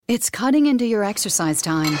It's cutting into your exercise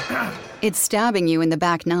time. It's stabbing you in the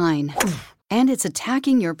back nine. And it's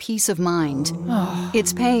attacking your peace of mind.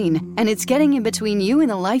 It's pain, and it's getting in between you and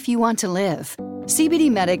the life you want to live.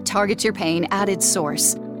 CBD Medic targets your pain at its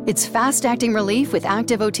source. It's fast-acting relief with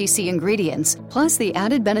active OTC ingredients, plus the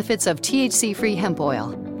added benefits of THC-free hemp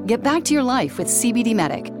oil. Get back to your life with CBD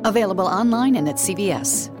Medic, available online and at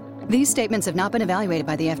CVS. These statements have not been evaluated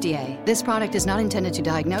by the FDA. This product is not intended to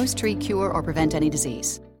diagnose, treat, cure, or prevent any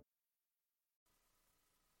disease.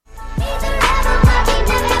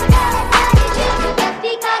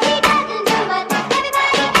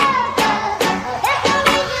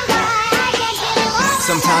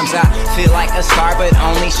 Sometimes I feel like a star, but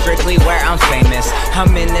only strictly where I'm famous.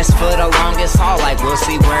 I'm in this for the longest haul, like we'll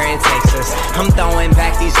see where it takes us. I'm throwing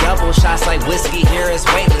back these double shots like whiskey here is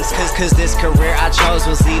weightless. Cause this career I chose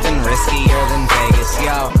was even riskier than Vegas,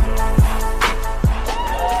 yo.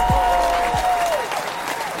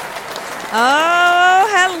 Oh,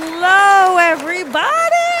 hello, everybody.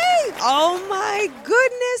 Oh, my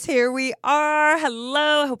goodness. Here we are.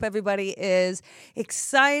 Hello. I hope everybody is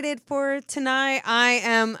excited for tonight.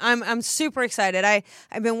 I'm super excited.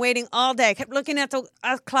 I've been waiting all day. I kept looking at the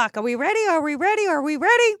clock. Are we ready? Are we ready? Are we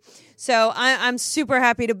ready? So I'm super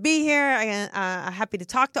happy to be here. I'm happy to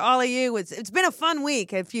talk to all of you. It's been a fun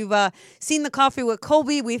week. If you've seen the Coffee with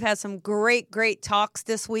Colby, we've had some great talks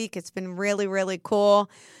this week. It's been really, really cool.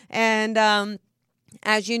 And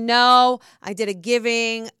as you know, I did a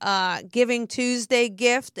Giving Tuesday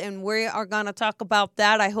gift, and we are going to talk about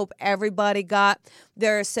that. I hope everybody got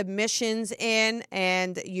their submissions in,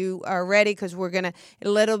 and you are ready, because we're going to, a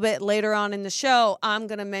little bit later on in the show, I'm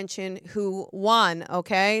going to mention who won,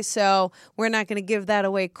 okay? So we're not going to give that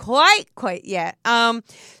away quite yet.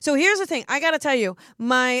 So here's the thing. I got to tell you,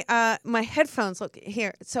 my headphones, look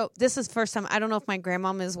here. So this is the first time. I don't know if my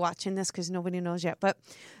grandmama is watching this, because nobody knows yet, but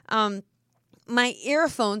my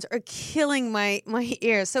earphones are killing my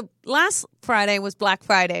ears. So last Friday was Black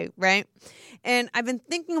Friday, right? And I've been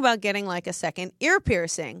thinking about getting like a second ear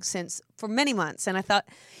piercing for many months. And I thought,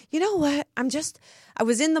 you know what? I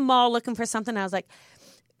was in the mall looking for something. I was like,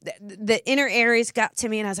 the inner areas got to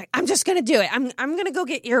me, and I was like, I'm just going to do it. I'm going to go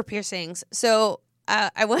get ear piercings. So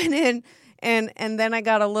I went in. And then I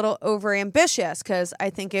got a little over ambitious, because I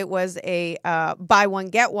think it was a buy one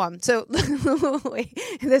get one. So wait,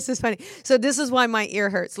 this is funny. So this is why my ear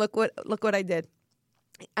hurts. Look what I did.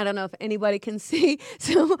 I don't know if anybody can see.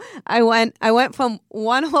 So I went from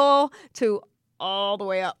one hole to all the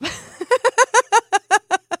way up.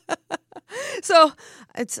 So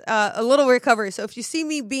it's a little recovery. So if you see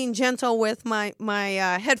me being gentle with my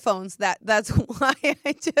headphones, that's why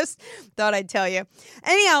I just thought I'd tell you.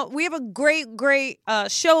 Anyhow, we have a great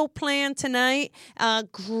show planned tonight.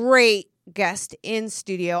 Great guest in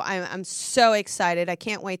studio. I'm so excited. I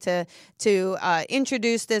can't wait to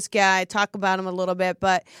introduce this guy, talk about him a little bit.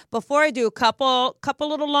 But before I do, a couple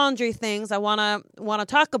little laundry things I want to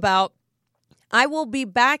talk about. I will be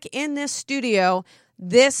back in this studio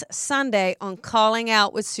this Sunday on Calling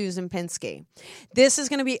Out with Susan Pinsky. This is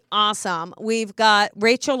going to be awesome. We've got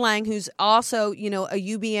Rachel Lang, who's also, a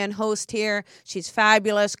UBN host here. She's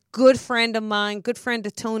fabulous. Good friend of mine. Good friend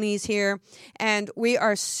of Tony's here. And we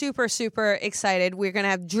are super, super excited. We're going to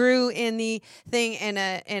have Drew in the thing and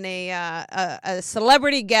a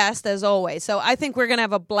celebrity guest, as always. So I think we're going to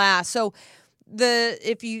have a blast. So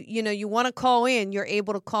if you want to call in, you're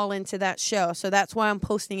able to call into that show. So that's why I'm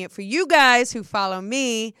posting it for you guys who follow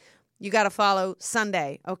me. You got to follow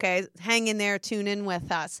Sunday, okay? Hang in there, tune in with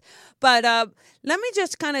us. But let me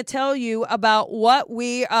just kind of tell you about what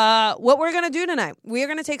we're going to do tonight. We are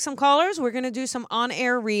going to take some callers. We're going to do some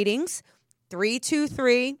on-air readings.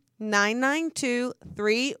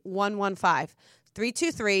 323-992-3115.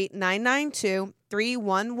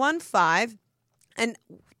 323-992-3115. And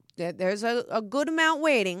there's a good amount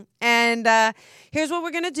waiting. And here's what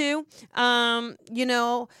we're going to do.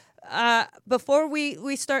 Before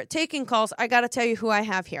we start taking calls, I got to tell you who I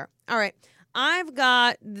have here. All right. I've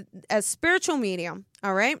got a spiritual medium.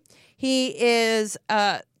 All right. He is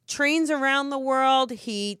trains around the world.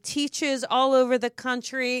 He teaches all over the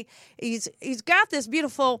country. He's got this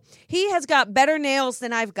beautiful, he has got better nails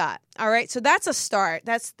than I've got. All right. So that's a start.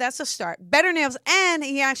 That's a start. Better nails. And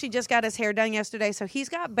he actually just got his hair done yesterday. So he's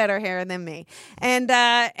got better hair than me. And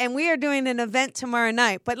we are doing an event tomorrow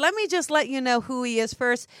night. But let me just let you know who he is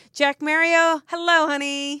first. Jack Mario. Hello,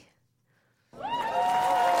 honey.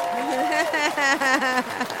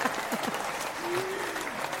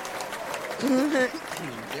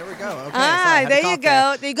 There we go. Okay, there you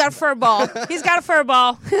go. You got a fur ball. He's got a fur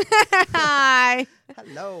ball. Hi.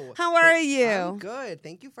 Hello. How are you? I'm good.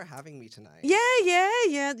 Thank you for having me tonight. Yeah.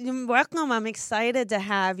 You're welcome. I'm excited to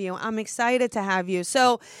have you.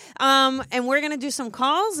 So, and we're gonna do some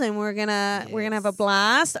calls, and we're gonna have a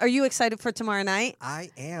blast. Are you excited for tomorrow night? I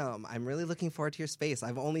am. I'm really looking forward to your space.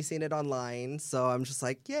 I've only seen it online, so I'm just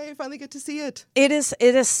like, yay! I finally get to see it. It is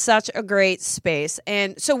such a great space,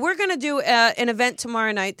 and so we're gonna do an event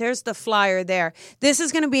tomorrow night. There's the flyer there. This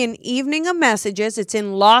is gonna be an evening of messages. It's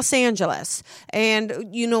in Los Angeles, and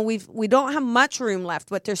we don't have much room left,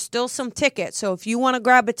 but there's still some tickets. So if you want to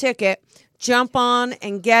grab a ticket, jump on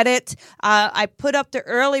and get it. I put up the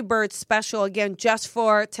early bird special again just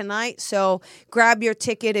for tonight. So grab your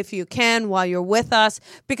ticket if you can while you're with us,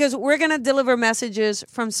 because we're going to deliver messages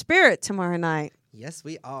from Spirit tomorrow night. Yes,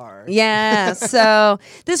 we are. Yeah, so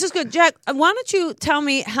this is good. Jack, why don't you tell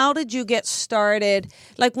me, how did you get started?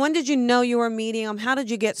 Like, when did you know you were a medium? How did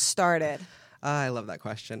you get started? I love that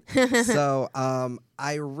question. So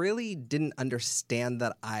I really didn't understand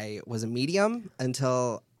that I was a medium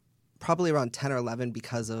until probably around 10 or 11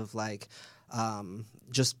 because of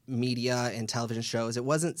just media and television shows. It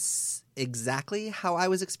wasn't exactly how I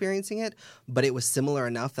was experiencing it, but it was similar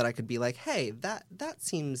enough that I could be like, hey, that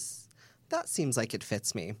seems like it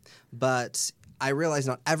fits me. But I realized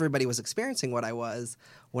not everybody was experiencing what I was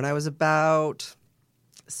when I was about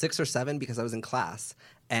 6 or 7, because I was in class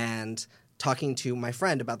and talking to my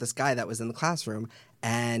friend about this guy that was in the classroom,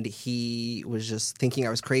 and he was just thinking I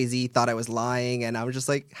was crazy, thought I was lying, and I was just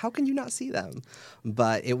like, how can you not see them?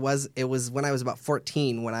 But it was when I was about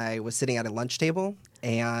 14 when I was sitting at a lunch table,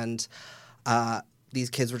 and these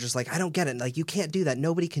kids were just like, I don't get it. Like, you can't do that.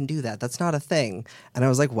 Nobody can do that. That's not a thing. And I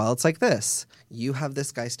was like, well, it's like this. You have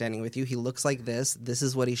this guy standing with you. He looks like this. This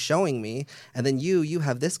is what he's showing me. And then you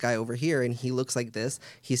have this guy over here, and he looks like this.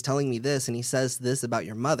 He's telling me this, and he says this about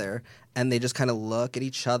your mother. And they just kind of look at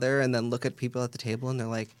each other and then look at people at the table, and they're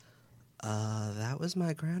like, that was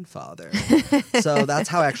my grandfather. So that's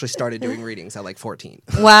how I actually started doing readings at 14.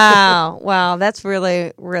 Wow. That's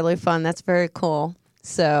really, really fun. That's very cool.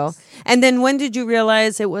 So, and then when did you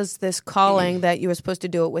realize it was this calling that you were supposed to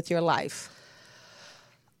do it with your life?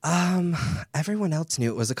 Everyone else knew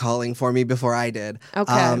it was a calling for me before I did.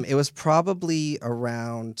 Okay. It was probably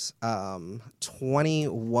around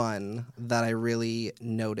 21 that I really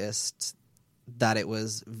noticed that it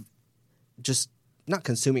was just not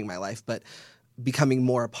consuming my life, but becoming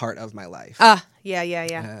more a part of my life.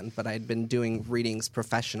 Yeah. But I'd been doing readings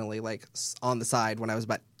professionally, on the side, when I was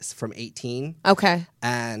from 18. Okay.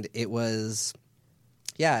 And it was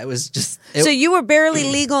just... So you were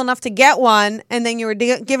barely legal enough to get one, and then you were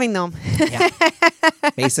giving them. Yeah,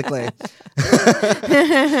 basically.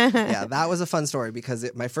 Yeah, that was a fun story, because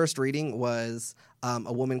my first reading was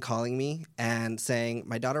a woman calling me and saying,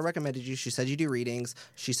 my daughter recommended you. She said you do readings.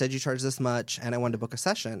 She said you charge this much, and I wanted to book a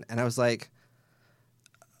session. And I was like,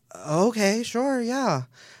 okay, sure, yeah.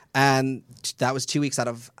 And that was 2 weeks out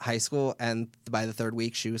of high school, and by the 3rd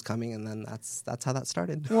week she was coming, and then that's how that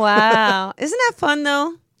started. Wow. Isn't that fun,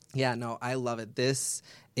 though? Yeah, no, I love it. This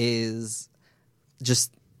is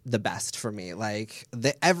just the best for me.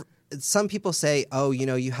 Some people say, oh,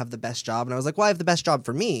 you have the best job. And I was like, well, I have the best job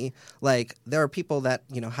for me. There are people that,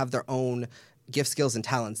 have their own gift, skills, and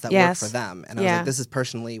talents that work for them. And I was like, this is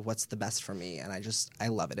personally what's the best for me. And I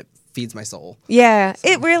love it. It feeds my soul. Yeah, so.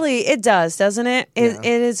 It does, doesn't it? It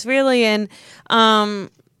is really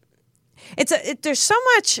there's so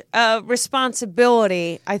much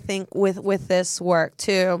responsibility, I think, with this work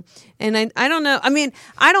too. And I don't know. I mean,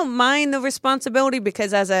 I don't mind the responsibility,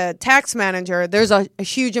 because as a tax manager, there's a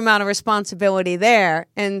huge amount of responsibility there.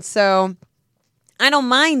 And so I don't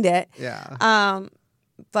mind it. Yeah.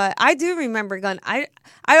 But I do remember going, I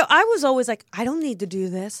was always like, I don't need to do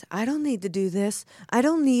this. I don't need to do this. I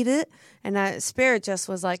don't need it. And Spirit just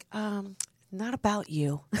was like, not about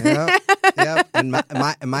you. Yep. And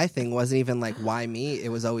my thing wasn't even why me? It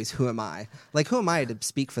was always, who am I? Who am I to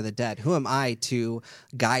speak for the dead? Who am I to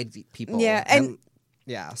guide people? Yeah.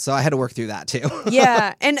 Yeah, so I had to work through that too.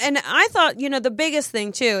 Yeah, and I thought, the biggest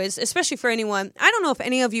thing too is, especially for anyone, I don't know if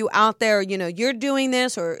any of you out there, you're doing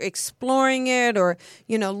this or exploring it or,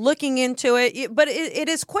 looking into it, but it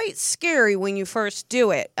is quite scary when you first do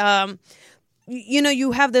it.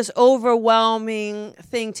 You have this overwhelming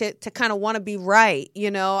thing to kind of want to be right,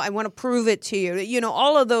 I want to prove it to you,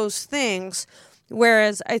 all of those things.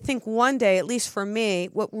 Whereas I think one day, at least for me,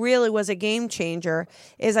 what really was a game changer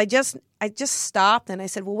is I just stopped and I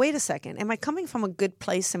said, well, wait a second. Am I coming from a good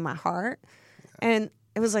place in my heart? And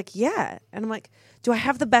it was like, yeah. And I'm like, do I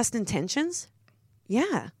have the best intentions?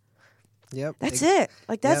 Yeah. Yep. That's it.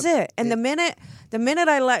 Like that's it. And the minute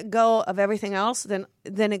I let go of everything else, then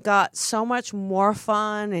it got so much more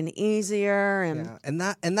fun and easier.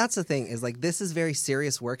 And and that's the thing is like this is very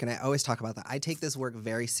serious work, and I always talk about that. I take this work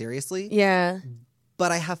very seriously. Yeah.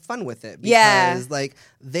 But I have fun with it because, like,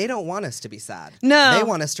 they don't want us to be sad. No. They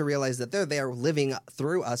want us to realize that they are living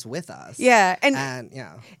through us with us. Yeah. And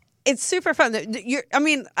yeah. It's super fun.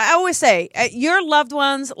 I always say, your loved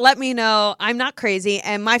ones, let me know I'm not crazy,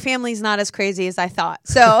 and my family's not as crazy as I thought.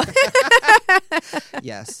 So,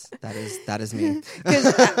 yes, that is me. Because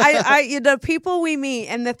the people we meet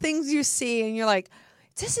and the things you see, and you're like,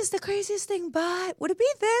 this is the craziest thing, but would it be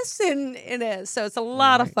this? And it is. So it's a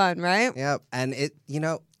lot of fun, right? Yep. And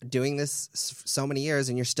doing this so many years,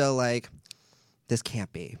 and you're still like, this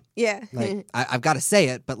can't be. Yeah. Like, I've got to say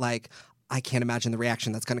it, but like, I can't imagine the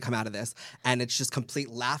reaction that's going to come out of this. And it's just complete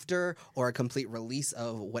laughter or a complete release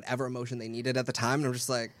of whatever emotion they needed at the time. And I'm just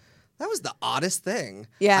like, that was the oddest thing.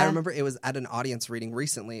 Yeah. I remember it was at an audience reading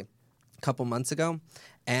recently, a couple months ago.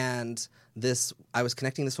 And I was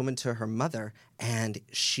connecting this woman to her mother, and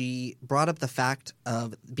she brought up the fact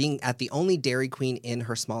of being at the only Dairy Queen in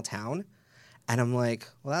her small town. And I'm like,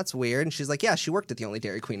 well, that's weird. And she's like, yeah, she worked at the only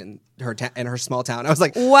Dairy Queen in her small town. I was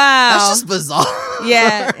like, wow, that's just bizarre.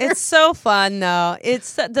 Yeah, it's so fun though.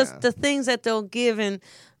 It's the things that they'll give and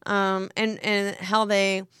how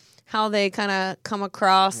they kind of come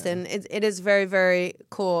across, and it is very, very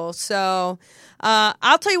cool. So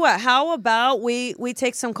I'll tell you what, how about we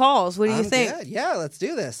take some calls? What do you think? Good. Yeah, let's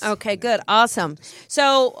do this. Okay, good. Awesome.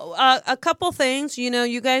 So a couple things,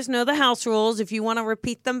 you guys know the house rules. If you want to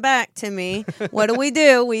repeat them back to me, what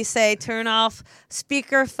do? We say turn off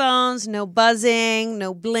speaker phones, no buzzing,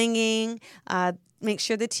 no blinging, make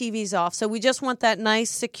sure the TV's off. So we just want that nice,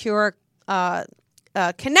 secure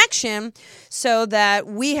connection, so that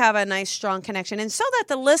we have a nice strong connection, and so that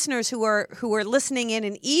the listeners who are listening in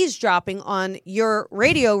and eavesdropping on your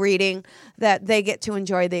radio reading, that they get to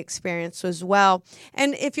enjoy the experience as well.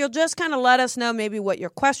 And if you'll just kind of let us know maybe what your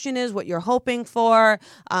question is, what you're hoping for,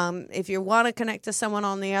 if you want to connect to someone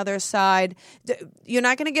on the other side, you're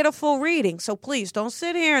not going to get a full reading, so please don't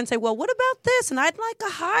sit here and say, well, what about this, and I'd like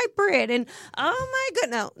a hybrid, and oh my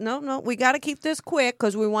goodness, no, we got to keep this quick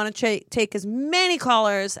because we want to take as many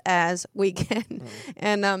callers as we can.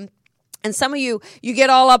 And some of you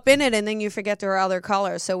get all up in it, and then you forget there are other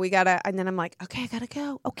callers. So we gotta, and then I'm like, okay, I gotta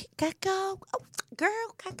go. Okay, gotta go. Oh, girl,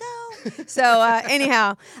 gotta go. So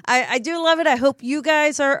anyhow, I do love it. I hope you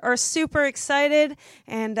guys are super excited,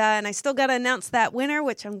 and I still gotta announce that winner,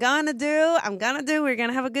 which I'm gonna do. We're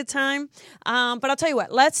gonna have a good time. But I'll tell you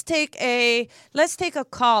what. Let's take a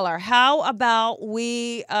caller. How about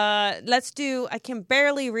we? Let's do. I can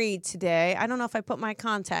barely read today. I don't know if I put my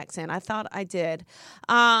contacts in. I thought I did.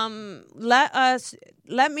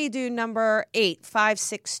 Let me do number 8,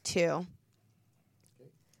 562.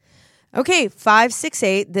 Okay,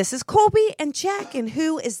 568. This is Colby and Jack, and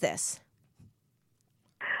who is this?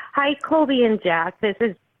 Hi, Colby and Jack. This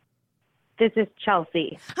is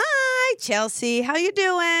Chelsea. Hi, Chelsea. How you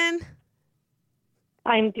doing?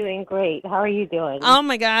 I'm doing great. How are you doing? Oh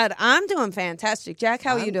my God, I'm doing fantastic. Jack,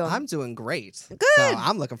 how are you doing? I'm doing great. Good. So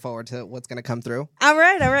I'm looking forward to what's going to come through. All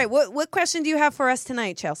right. What question do you have for us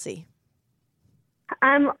tonight, Chelsea?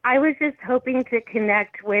 I was just hoping to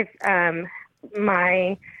connect with any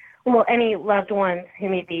loved ones who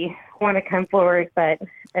maybe want to come forward, but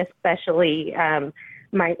especially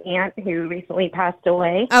my aunt who recently passed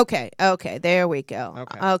away. Okay, there we go.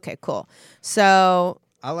 Okay, cool. So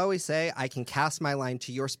I'll always say I can cast my line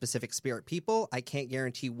to your specific spirit people. I can't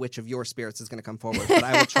guarantee which of your spirits is going to come forward, but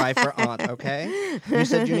I will try for aunt, okay? You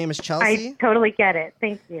said your name is Chelsea? I totally get it.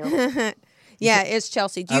 Thank you. Yeah, it's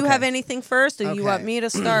Chelsea. Do you have anything first, or do you want me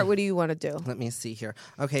to start? What do you want to do? Let me see here.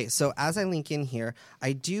 Okay, so as I link in here,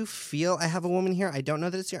 I do feel I have a woman here. I don't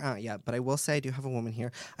know that it's your aunt yet, but I will say I do have a woman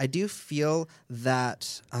here. I do feel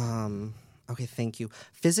that... Okay, thank you.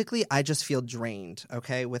 Physically, I just feel drained,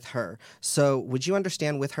 okay, with her. So would you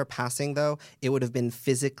understand with her passing, though, it would have been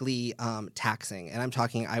physically taxing. And I'm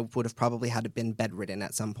talking, I would have probably had to been bedridden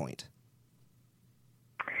at some point.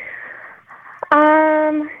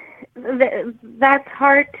 That's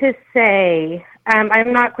hard to say.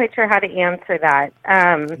 I'm not quite sure how to answer that.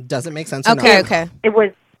 Doesn't make sense. Okay. It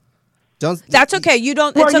was... That's okay. You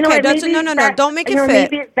don't... It's okay. No. Don't make it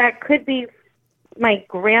fit. Maybe that could be... My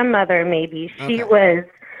grandmother, maybe. She was...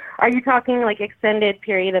 Are you talking like extended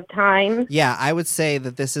period of time? Yeah, I would say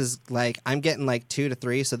that this is like... I'm getting like 2 to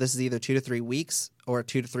 3, so this is either 2 to 3 weeks or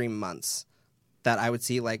 2 to 3 months that I would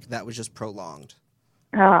see like that was just prolonged.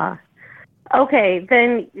 Okay,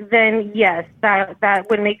 then yes, that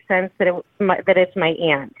would make sense that it's my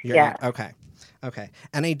aunt. Your yeah. aunt. Okay.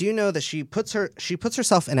 And I do know that she puts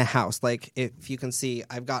herself in a house. Like, if you can see,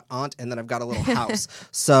 I've got aunt and then I've got a little house.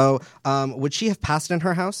 So would she have passed in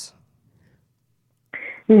her house?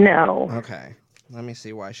 No. Okay. Let me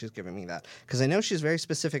see why she's giving me that. Because I know she's very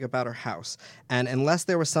specific about her house. And unless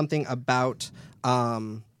there was something about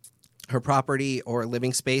her property or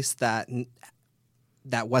living space that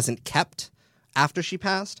wasn't kept after she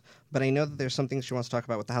passed, but I know that there's something she wants to talk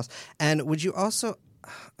about with the house. And would you also...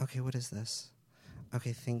 Okay, what is this?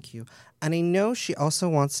 Okay, thank you. And I know she also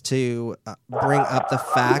wants to bring up the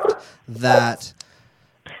fact that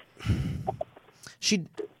okay.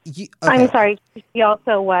 I'm sorry, she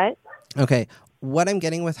also what? Okay, what I'm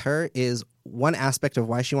getting with her is one aspect of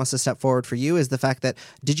why she wants to step forward for you is the fact that,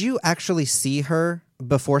 did you actually see her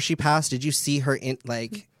before she passed? Did you see her in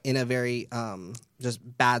a very just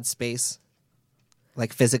bad space?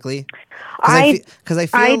 Like physically? I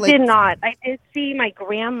did not. I did see my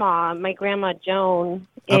grandma Joan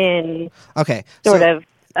in okay. sort of.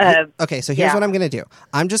 Okay, so here's what I'm going to do.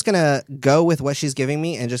 I'm just going to go with what she's giving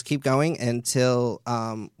me and just keep going until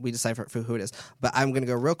we decipher who it is. But I'm going to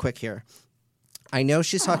go real quick here. I know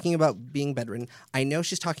she's talking about being bedridden. I know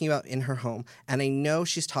she's talking about in her home. And I know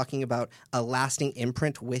she's talking about a lasting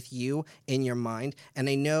imprint with you in your mind. And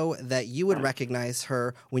I know that you would recognize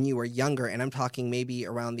her when you were younger. And I'm talking maybe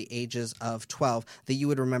around the ages of 12, that you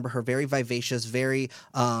would remember her very vivacious, very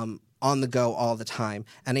on the go all the time.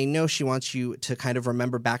 And I know she wants you to kind of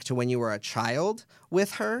remember back to when you were a child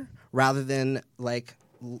with her rather than like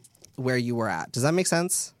where you were at. Does that make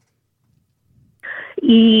sense?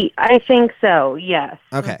 I think so, yes.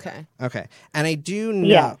 Okay. And I do know...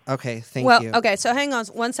 Yeah. Okay, thank you. Well, okay, so hang on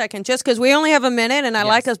 1 second, just because we only have a minute, and I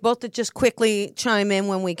like us both to just quickly chime in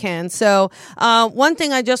when we can. So one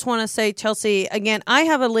thing I just want to say, Chelsea, again, I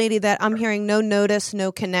have a lady that I'm hearing no notice,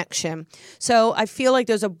 no connection. So I feel like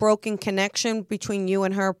there's a broken connection between you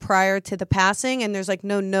and her prior to the passing, and there's like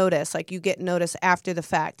no notice, like you get notice after the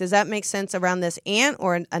fact. Does that make sense around this aunt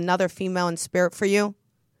or another female in spirit for you?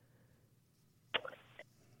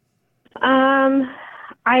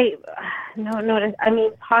 I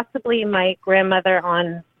mean, possibly my grandmother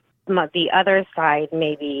on the other side,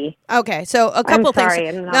 maybe. Okay, so a couple things.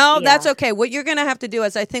 Yeah. That's okay. What you're going to have to do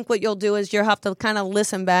is, I think what you'll do is you'll have to kind of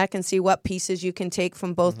listen back and see what pieces you can take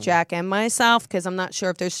from both Jack and myself, because I'm not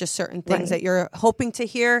sure if there's just certain things that you're hoping to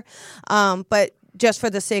hear. But just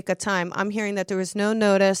for the sake of time, I'm hearing that there was no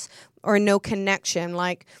notice or no connection,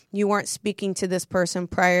 like you weren't speaking to this person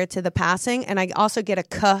prior to the passing. And I also get a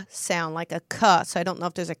 "k" sound, like a "k." So I don't know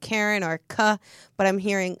if there's a Karen or a "k," but I'm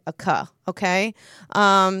hearing a "k." Okay.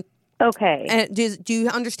 Okay. And do you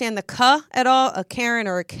understand the "k" at all? A Karen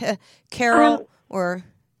or a Carol or?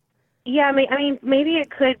 Yeah, I mean, maybe it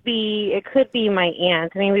could be my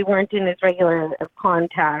aunt. I mean, we weren't in as regular of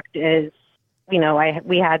contact as we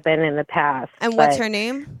had been in the past. And what's her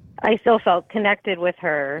name? I still felt connected with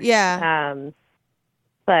her. Yeah.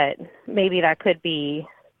 But maybe that could be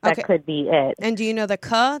could be it. And do you know the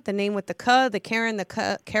 "k," the name with the "k," the Karen, the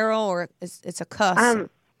 "k," Carol, or it's a "cuss"?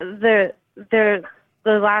 The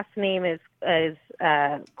last name is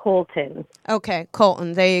Colton. Okay,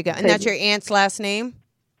 Colton. There you go. And that's your aunt's last name?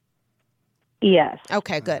 Yes.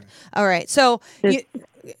 Okay, good. All right. So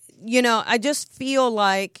I just feel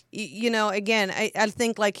like, again, I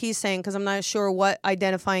think like he's saying, because I'm not sure what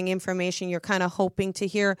identifying information you're kind of hoping to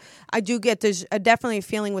hear. I do get there's definitely a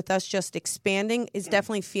feeling with us just expanding is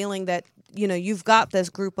definitely feeling that, you've got this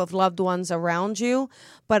group of loved ones around you.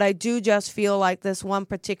 But I do just feel like this one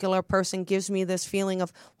particular person gives me this feeling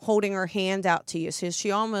of holding her hand out to you. So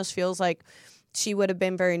she almost feels like she would have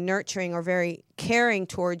been very nurturing or very caring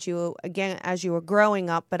towards you, again, as you were growing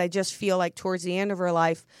up. But I just feel like towards the end of her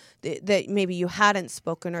life that maybe you hadn't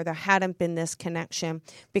spoken or there hadn't been this connection,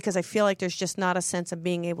 because I feel like there's just not a sense of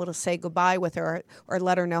being able to say goodbye with her or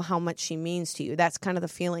let her know how much she means to you. That's kind of the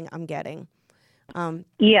feeling I'm getting.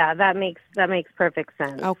 Yeah, that makes perfect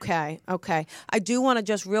sense. Okay. I do want to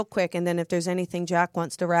just real quick, and then if there's anything Jack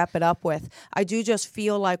wants to wrap it up with, I do just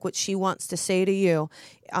feel like what she wants to say to you,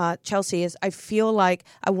 Chelsea, is I feel like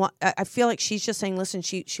she's just saying, listen,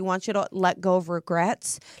 she wants you to let go of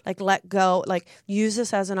regrets, like let go, like use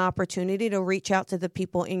this as an opportunity to reach out to the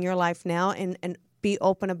people in your life now and be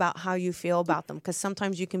open about how you feel about them, because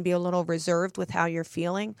sometimes you can be a little reserved with how you're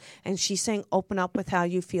feeling. And she's saying, open up with how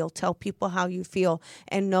you feel. Tell people how you feel,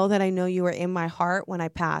 and know that I know you were in my heart when I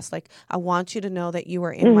passed. Like, I want you to know that you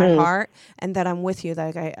were in my heart and that I'm with you.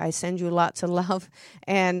 That I send you lots of love.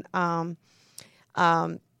 And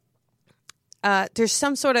there's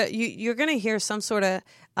some sort of you're gonna hear some sort of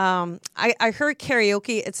I heard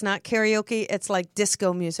karaoke. It's not karaoke. It's like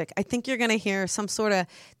disco music. I think you're gonna hear some sort of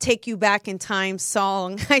take you back in time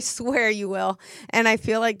song. I swear you will. And I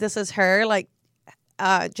feel like this is her like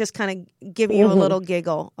just kind of giving you a little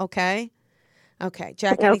giggle. Okay.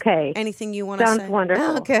 Jack. Anything you want to say? Sounds wonderful.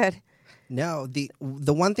 Oh, good. No, the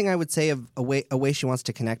one thing I would say of a way she wants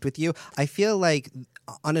to connect with you, I feel like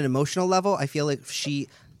on an emotional level, I feel like if she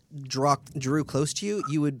drew close to you,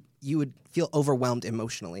 you would feel overwhelmed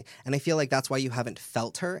emotionally. And I feel like that's why you haven't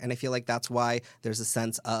felt her, and I feel like that's why there's a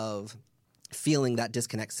sense of feeling that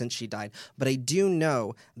disconnect since she died. But I do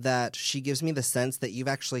know that she gives me the sense that you've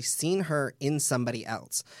actually seen her in somebody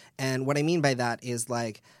else. And what I mean by that is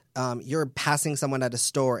like you're passing someone at a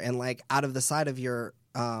store and like out of the side of your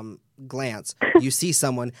glance, you see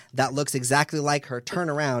someone that looks exactly like her, turn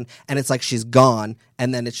around, and it's like she's gone,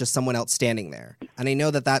 and then it's just someone else standing there. And I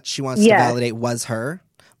know that she wants to validate was her.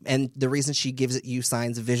 And the reason she gives you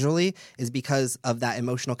signs visually is because of that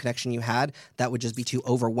emotional connection you had that would just be too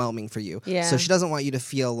overwhelming for you. Yeah. So she doesn't want you to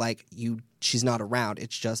feel like she's not around.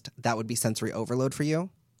 It's just that would be sensory overload for you.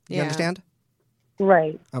 You understand?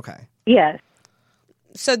 Right. Okay. Yes.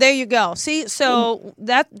 So there you go. See, so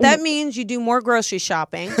that means you do more grocery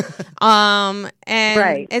shopping. And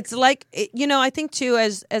Right. it's like, I think too,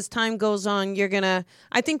 as time goes on,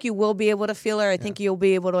 I think you will be able to feel her. I think you'll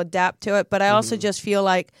be able to adapt to it. But I also just feel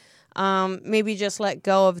like maybe just let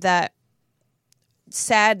go of that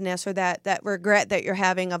sadness or that regret that you're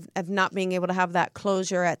having of not being able to have that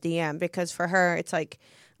closure at the end. Because for her, it's like,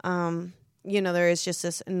 there is just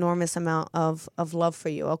this enormous amount of love for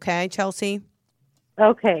you. Okay, Chelsea?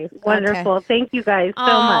 Okay, wonderful. Okay. Thank you guys so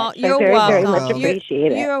much. You're I very, very welcome. much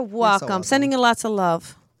appreciate it. You're welcome. welcome. Sending you lots of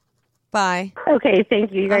love. Bye. Okay,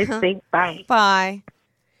 thank you. You guys think bye. Bye.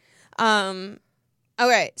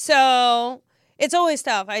 Okay, so it's always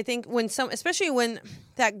tough. I think especially when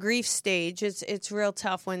that grief stage, it's real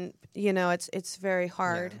tough when it's very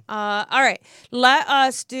hard. All right, let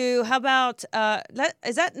us do. How about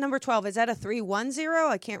is that number 12? Is that a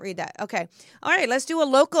 310? I can't read that. Okay, all right. Let's do a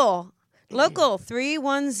local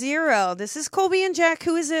 310. This is Colby and Jack.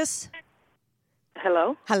 Who is this?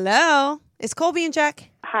 Hello. Hello. It's Colby and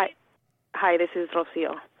Jack. Hi, this is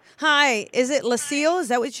Rocio. Hi. Is it Lucille? Is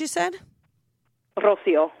that what you said?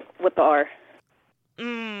 Rocio with the R.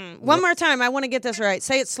 One more time. I want to get this right.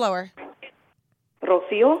 Say it slower.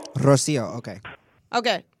 Rocio, okay.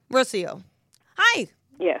 Okay. Rocio. Hi.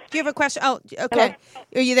 Yes. Do you have a question? Oh, okay. Hello?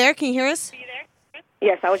 Are you there? Can you hear us?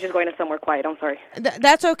 Yes, I was just going to somewhere quiet. I'm sorry.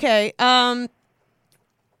 That's okay. Rocio,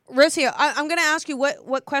 I'm going to ask you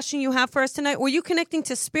what question you have for us tonight. Were you connecting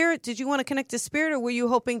to spirit? Did you want to connect to spirit, or were you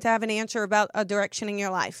hoping to have an answer about a direction in your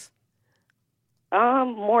life?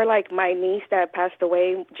 More like my niece that passed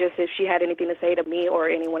away, just if she had anything to say to me or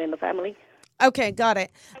anyone in the family. Okay, got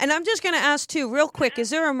it. And I'm just going to ask, too, real quick, is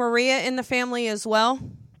there a Maria in the family as well?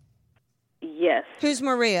 Yes. Who's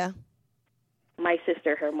Maria? My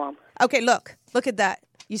sister, her mom. Okay, look at that.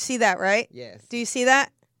 You see that, right? Yes. Do you see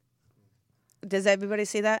that? Does everybody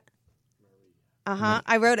see that? Uh-huh.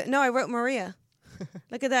 I wrote it. No, I wrote Maria.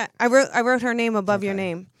 Look at that. I wrote her name above your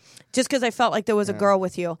name, just because I felt like there was a girl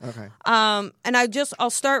with you. Okay. And I'll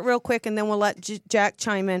start real quick, and then we'll let Jack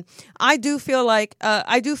chime in. I do feel like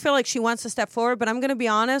she wants to step forward, but I'm going to be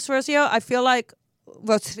honest, Rocio. I feel like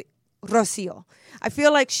Rocio. I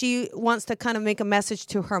feel like she wants to kind of make a message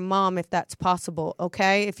to her mom, if that's possible,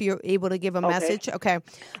 okay? If you're able to give a message. Okay.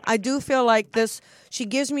 I do feel like she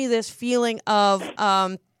gives me this feeling of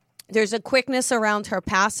there's a quickness around her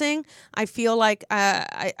passing. I feel like,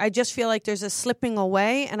 I just feel like there's a slipping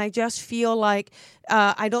away, and I just feel like,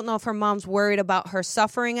 I don't know if her mom's worried about her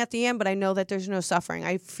suffering at the end, but I know that there's no suffering.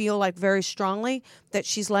 I feel like very strongly that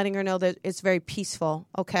she's letting her know that it's very peaceful,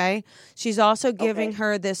 okay? She's also giving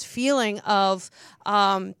her this feeling of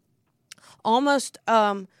almost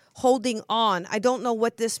holding on. I don't know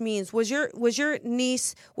what this means. Was your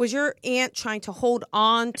aunt trying to hold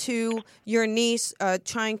on to your niece,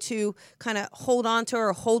 trying to kind of hold on to her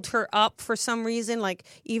or hold her up for some reason, like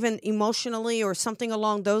even emotionally or something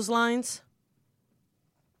along those lines?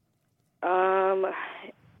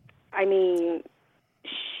 I mean,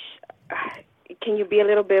 can you be a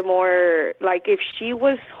little bit more, like, if she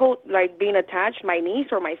was being attached, my niece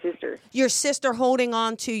or my sister? Your sister holding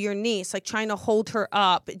on to your niece, like trying to hold her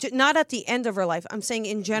up. Not at the end of her life. I'm saying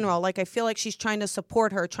in general. Like, I feel like she's trying to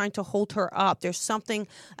support her, trying to hold her up. There's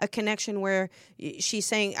a connection where she's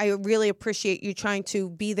saying, I really appreciate you trying to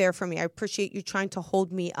be there for me. I appreciate you trying to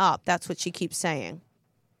hold me up. That's what she keeps saying.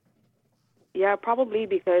 Yeah, probably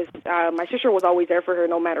because my sister was always there for her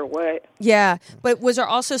no matter what. Yeah, but was there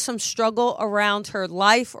also some struggle around her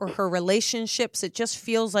life or her relationships? It just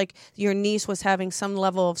feels like your niece was having some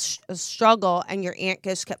level of struggle, and your aunt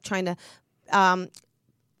just kept trying to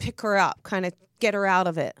pick her up, kind of get her out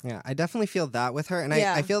of it. Yeah, I definitely feel that with her. And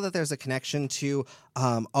Yeah. I feel that there's a connection to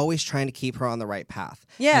always trying to keep her on the right path.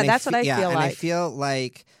 Yeah, And that's what I feel and like. I feel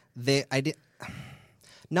like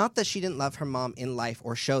not that she didn't love her mom in life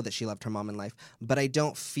or show that she loved her mom in life, but I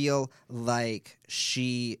don't feel like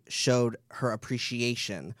she showed her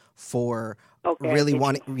appreciation for really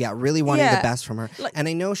wanting the best from her. And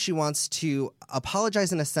I know she wants to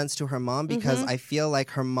apologize in a sense to her mom because I feel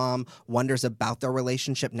like her mom wonders about their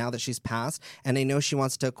relationship now that she's passed. And I know she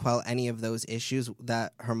wants to quell any of those issues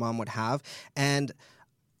that her mom would have. And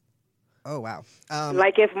oh, wow.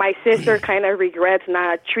 Like if my sister kind of regrets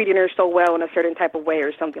not treating her so well in a certain type of way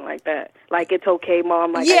or something like that. Like, it's okay,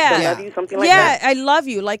 Mom. Like, I still love you, something like that. Yeah, I love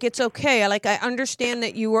you. Like, it's okay. I understand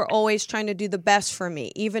that you were always trying to do the best for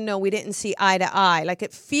me, even though we didn't see eye to eye. Like,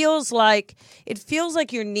 it feels like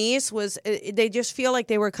your niece was, they just feel like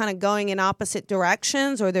they were kind of going in opposite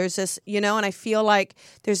directions, or there's this, and I feel like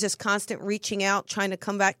there's this constant reaching out, trying to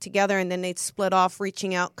come back together, and then they'd split off,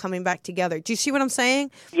 reaching out, coming back together. Do you see what I'm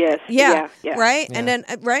saying? Yes. Yeah. Yeah. Right? Yeah. And then,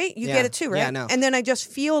 right? You get it too, right? Yeah, no. And then I just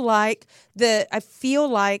feel like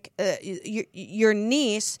your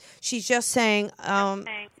niece, she's just saying,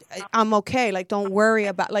 I'm okay. Like, don't worry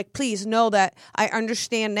about, like, please know that I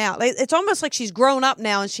understand now. Like, it's almost like she's grown up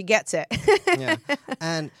now and she gets it. Yeah.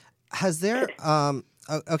 And has there,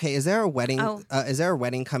 is there a wedding? Is there a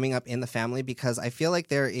wedding coming up in the family? Because I feel like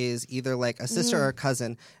there is either like a sister or a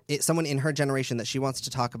cousin, someone in her generation that she wants to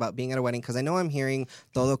talk about being at a wedding. Because I know I'm hearing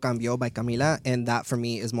 "Todo Cambió" by Camila, and that for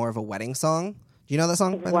me is more of a wedding song. Do you know that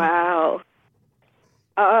song? by the way? Wow.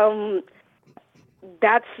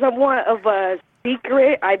 That's somewhat of a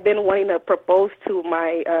secret. I've been wanting to propose to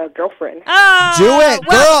my girlfriend. Oh, do it,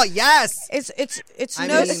 girl. Yes. It's I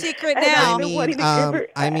no mean- secret And now. I've been wanting to give her,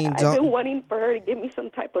 I mean, I've don't- been wanting for her to give me some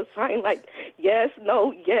type of sign, like yes,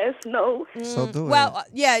 no, yes, no. So do Well,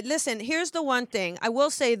 it. yeah. Listen, here's the one thing. I will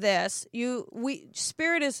say this: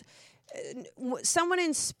 Spirit is someone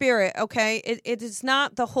in spirit. Okay, it is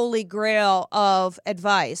not the holy grail of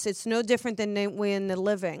advice. It's no different than when the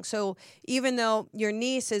living. So even though your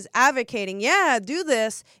niece is advocating, do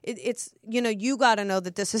this, it's you got to know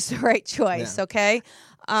that this is the right choice. Yeah. Okay.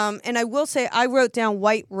 And I will say, I wrote down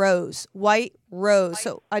white rose.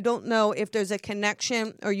 So I don't know if there's a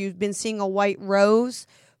connection or you've been seeing a white rose,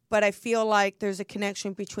 but I feel like there's a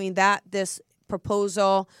connection between this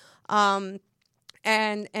proposal,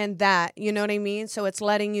 and that, you know what I mean? So it's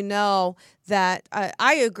letting you know that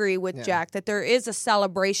I agree with Jack that there is a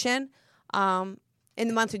celebration in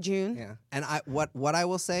the month of June. Yeah. And what I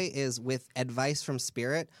will say is, with advice from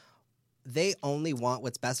Spirit, they only want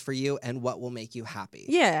what's best for you and what will make you happy.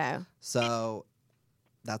 Yeah. So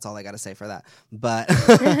that's all I got to say for that. But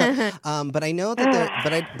but I know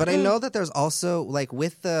that I know that there's also, like,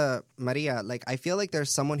 with the Maria, like, I feel like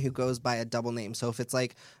there's someone who goes by a double name. So if it's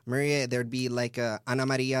like Maria, there'd be like a Ana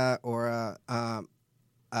Maria or a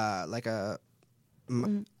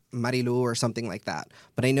Marilu or something like that.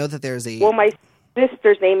 But I know that there's a Well, my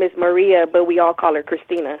sister's name is Maria, but we all call her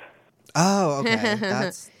Christina. Oh, okay.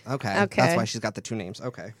 That's okay. Okay. That's why she's got the two names.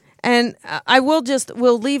 Okay. And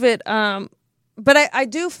we'll leave it. But I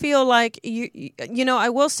do feel like I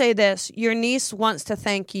will say this: your niece wants to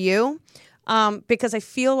thank you, because I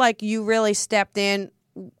feel like you really stepped in,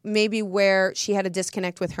 maybe where she had a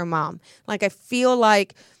disconnect with her mom. Like, I feel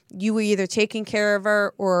like you were either taking care of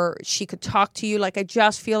her or she could talk to you. Like, I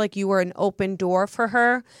just feel like you were an open door for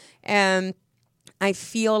her, and I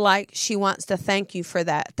feel like she wants to thank you for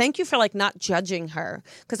that. Thank you for, like, not judging her.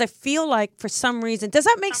 Because I feel like for some reason, does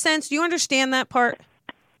that make sense? Do you understand that part?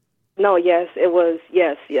 No, yes, it was,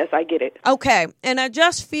 yes, I get it. Okay. And I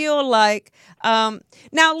just feel like, now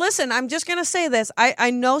listen, I'm just going to say this. I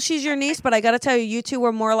know she's your niece, but I got to tell you, you two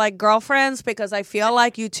were more like girlfriends, because I feel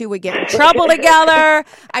like you two would get in trouble together.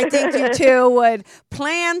 I think you two would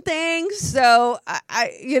plan things. So,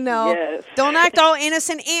 Yes. don't act all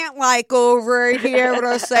innocent ant-like over here,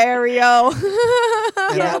 Rosario.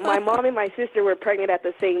 Yeah, my mom and my sister were pregnant at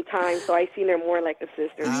the same time, so I seen her more like a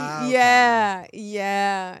sister. Yeah.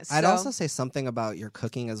 I'd So- also say something about your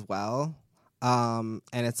cooking as well. And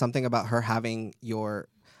it's something about her having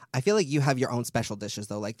I feel like you have your own special dishes,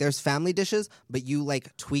 though. Like, there's family dishes, but you,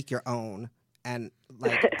 like, tweak your own and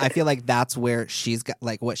like I feel like that's where she's got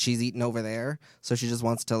like what she's eating over there. So she just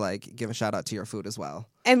wants to like give a shout out to your food as well.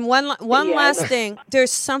 And one last thing,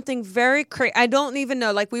 there's something very crazy. I don't even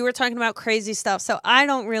know. Like we were talking about crazy stuff, so I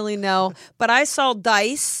don't really know. But I saw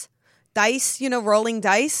dice, rolling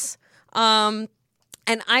dice.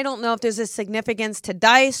 And I don't know if there's a significance to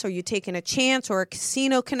dice or you taking a chance or a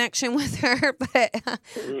casino connection with her, but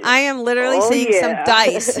I am literally seeing some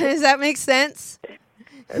dice. Does that make sense?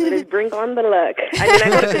 Just bring on the luck. I mean, I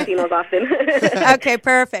go to casinos often. Okay,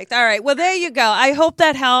 perfect. All right. Well, there you go. I hope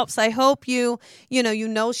that helps. I hope you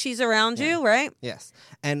know she's around you, right? Yes.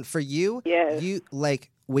 And for you, yes. you like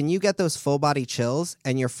when you get those full body chills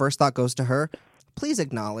and your first thought goes to her, please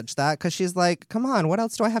acknowledge that because she's like, come on, what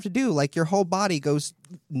else do I have to do? Like your whole body goes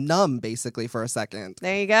numb basically for a second.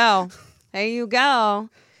 There you go. There you go.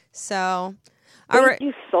 So, Thank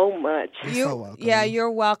you so much. You're so welcome. Yeah,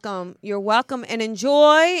 you're welcome. You're welcome and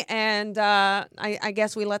enjoy. And I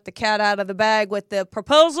guess we let the cat out of the bag with the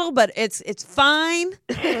proposal, but it's fine.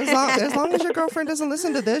 As long as your girlfriend doesn't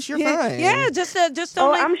listen to this, you're fine. Yeah, just don't.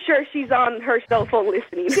 Oh, I'm sure she's on her cell phone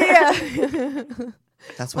listening. Yeah.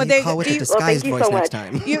 That's why you call it a disguised voice next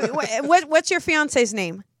time. What's your fiance's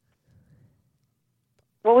name?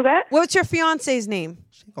 What was that? What's your fiance's name?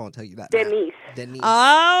 She ain't gonna tell you that. Denise. Denise.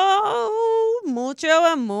 Oh, mucho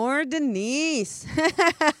amor, Denise.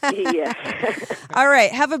 Yeah. All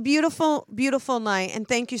right. Have a beautiful, beautiful night, and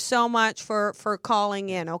thank you so much for calling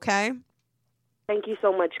in. Okay. Thank you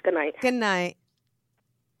so much. Good night. Good night.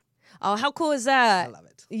 Oh, how cool is that? I love it.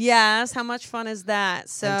 Yes, how much fun is that?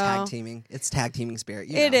 So and tag teaming. It's tag teaming spirit.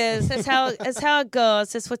 It is. It's how it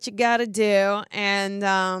goes. It's what you got to do, and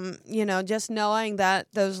just knowing that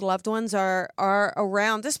those loved ones are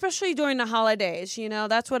around, especially during the holidays.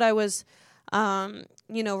 That's what I was,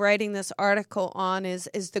 writing this article on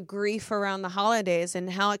is the grief around the holidays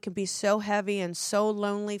and how it can be so heavy and so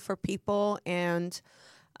lonely for people, and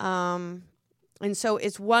so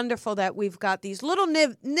it's wonderful that we've got these little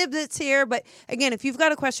niblets here. But again, if you've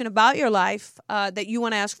got a question about your life that you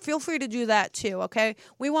want to ask, feel free to do that too, okay?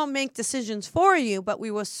 We won't make decisions for you, but we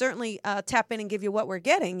will certainly tap in and give you what we're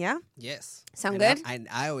getting, yeah? Yes. Sound good?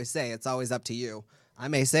 I always say it's always up to you. I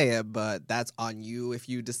may say it, but that's on you if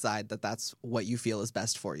you decide that that's what you feel is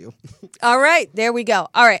best for you. All right, there we go.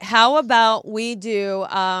 All right, how about we do,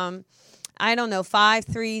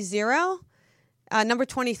 530? Number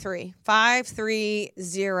 23,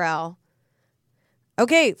 530.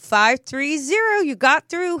 Okay, 530. You got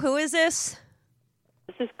through. Who is this?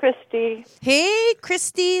 This is Christy. Hey,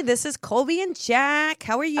 Christy. This is Colby and Jack.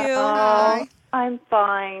 How are you? Hi. I'm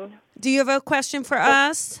fine. Do you have a question for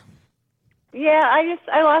us? Yeah, I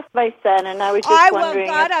lost my son, and I was just wondering.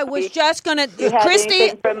 Oh, God, I was just going to.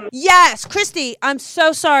 Christy. Yes, Christy, I'm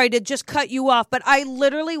so sorry to just cut you off, but I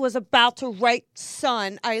literally was about to write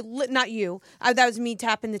son. Not you. That was me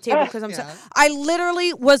tapping the table because I'm sorry. I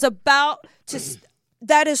literally was about to.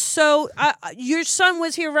 That is so. Your son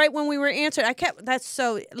was here right when we were answering. That's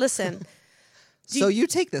so. Listen. So you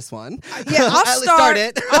take this one. Yeah, I'll start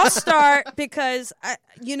it. I'll start because,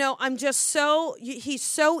 I'm just he's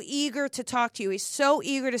so eager to talk to you. He's so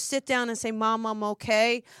eager to sit down and say, Mom, I'm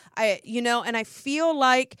okay. And I feel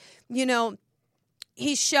like,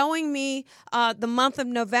 he's showing me the month of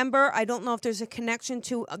November. I don't know if there's a connection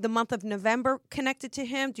to the month of November connected to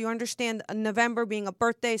him. Do you understand November being a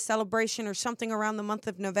birthday celebration or something around the month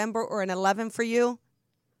of November or an 11 for you?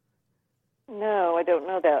 No, I don't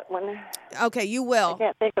know that one. Okay, you will. I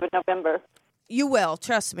can't think of a November. You will,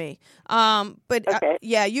 trust me. But okay.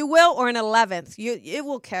 Yeah, you will, or an 11th. It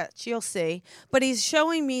will catch. You'll see. But he's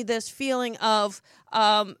showing me this feeling of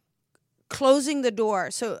closing the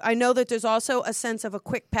door. So I know that there's also a sense of a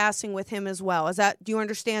quick passing with him as well. Do you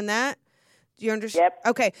understand that? Do you understand? Yep.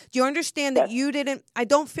 Okay. Do you understand that you didn't? I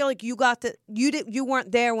don't feel like you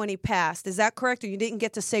weren't there when he passed. Is that correct? Or you didn't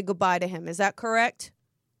get to say goodbye to him? Is that correct?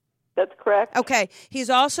 That's correct. Okay. He's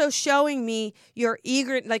also showing me you're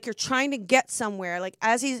eager, like you're trying to get somewhere. Like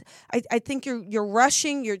I think you're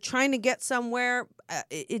rushing. You're trying to get somewhere.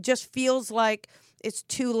 It just feels like it's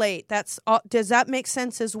too late. That's all. Does that make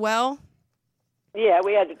sense as well? Yeah,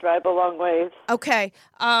 we had to drive a long ways. Okay.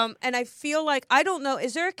 And I feel like, I don't know,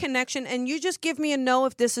 is there a connection? And you just give me a no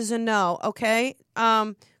if this is a no, okay?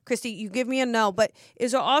 Christy, you give me a no. But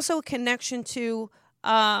is there also a connection to...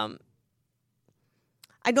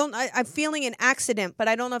 I'm feeling an accident, but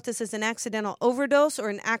I don't know if this is an accidental overdose or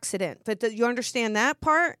an accident. But you understand that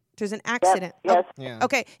part? There's an accident. Yes. Oh, yeah.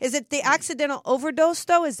 Okay. Is it the accidental overdose,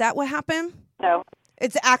 though? Is that what happened? No.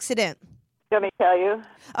 It's an accident. Let me tell you.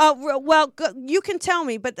 Well, you can tell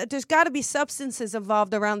me, but there's got to be substances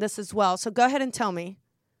involved around this as well. So go ahead and tell me.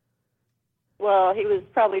 Well, he was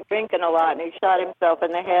probably drinking a lot, and he shot himself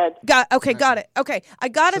in the head. Got it. Okay, I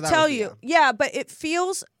got to tell you. the- Yeah, but it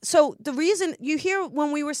feels so. The reason you hear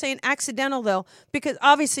when we were saying accidental, though, because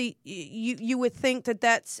obviously you would think that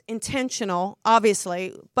that's intentional,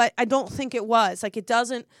 obviously, but I don't think it was. Like, it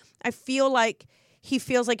doesn't. I feel like he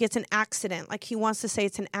feels like it's an accident. Like, he wants to say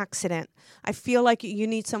it's an accident. I feel like you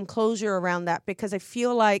need some closure around that, because I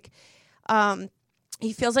feel like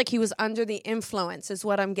he feels like he was under the influence is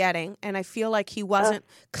what I'm getting. And I feel like he wasn't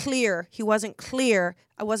clear. He wasn't clear.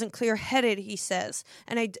 I wasn't clear-headed, he says.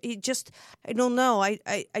 And I don't know.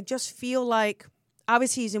 I just feel like,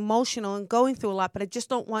 obviously he's emotional and going through a lot, but I just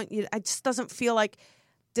don't want you, I just doesn't feel like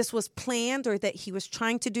this was planned or that he was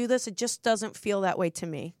trying to do this. It just doesn't feel that way to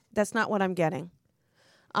me. That's not what I'm getting.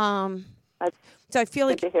 So I feel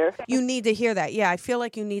like you need to hear that. Yeah, I feel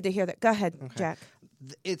like you need to hear that. Go ahead, Jack.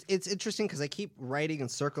 It's interesting because I keep writing and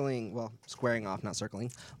circling, well, squaring off, not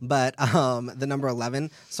circling, but the number 11.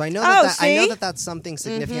 So I know I know that that's something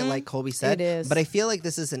significant, like Colby said. It is. But I feel like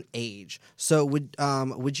this is an age. So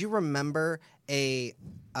would you remember a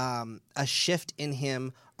shift in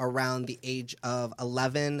him around the age of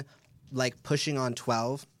 11, like pushing on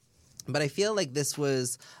 12? But I feel like this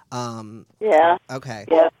was Yeah. Okay.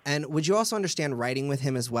 Yeah. And would you also understand writing with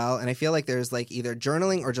him as well? And I feel like there's like either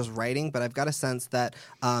journaling or just writing, but I've got a sense that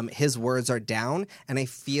his words are down, and I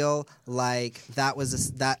feel like that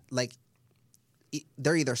was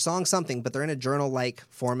they're either song something, but they're in a journal-like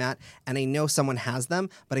format, and I know someone has them,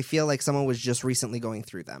 but I feel like someone was just recently going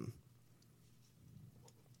through them.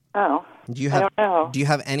 Oh. I don't know. Do you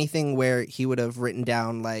have anything where he would have written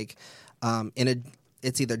down like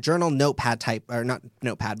it's either journal, notepad type, or not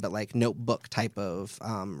notepad, but like notebook type of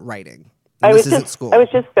writing? I was just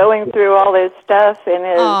going through all his stuff in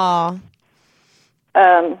his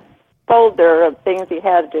folder of things he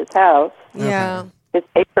had at his house. Yeah. His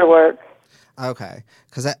paperwork. Okay,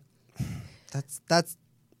 because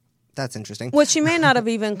that's interesting. Well, she may not have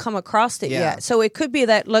even come across it Yeah. yet. So it could be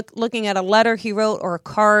that looking at a letter he wrote or a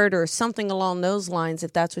card or something along those lines,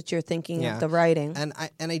 if that's what you're thinking of the writing. And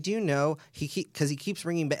I do know because he keeps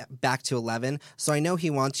bringing back to 11. So I know he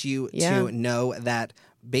wants you to know that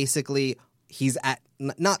basically he's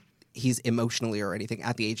he's emotionally or anything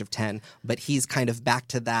at the age of 10, but he's kind of back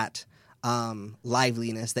to that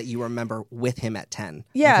liveliness that you remember with him at 10.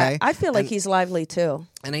 Yeah, okay? I feel like he's lively too.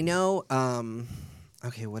 And I know.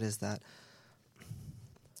 Okay, what is that?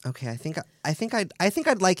 Okay, I think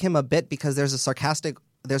I'd like him a bit because there's a sarcastic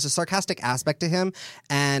aspect to him,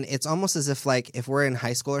 and it's almost as if like if we're in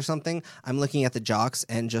high school or something, I'm looking at the jocks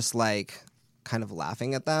and just like kind of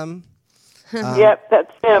laughing at them. Yep,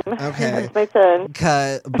 that's him. Okay, That's my son.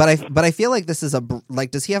 But I feel like this is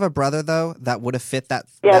does he have a brother though that would have fit that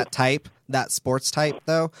type, that sports type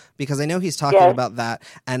though? Because I know he's talking about that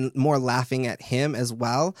and more laughing at him as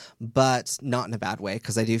well, but not in a bad way.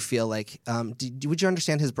 Because I do feel like, would you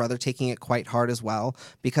understand his brother taking it quite hard as well?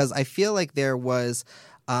 Because I feel like there was,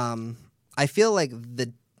 I feel like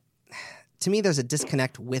to me there's a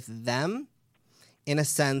disconnect with them, in a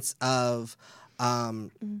sense of.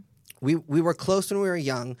 We were close when we were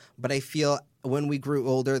young, but I feel when we grew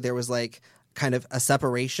older, there was like kind of a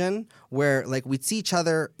separation where like we'd see each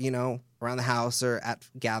other, you know, around the house or at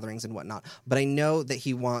gatherings and whatnot. But I know that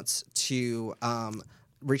he wants to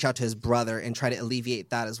reach out to his brother and try to alleviate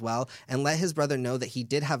that as well, and let his brother know that he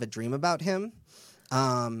did have a dream about him.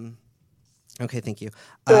 Okay, thank you.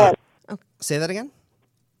 Say that again.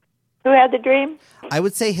 Who had the dream? I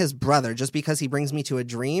would say his brother, just because he brings me to a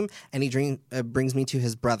dream, and he brings me to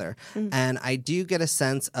his brother. Mm-hmm. And I do get a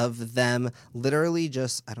sense of them literally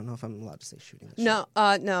just, I don't know if I'm allowed to say shooting. No,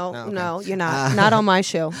 you're not. Not on my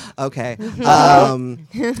show. Okay.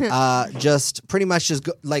 Just pretty much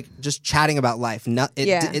just chatting about life.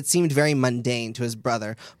 It seemed very mundane to his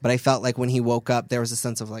brother, but I felt like when he woke up, there was a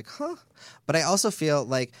sense of like, huh? But I also feel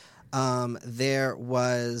like there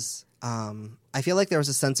was... I feel like there was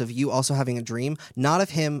a sense of you also having a dream, not of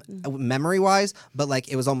him memory-wise, but like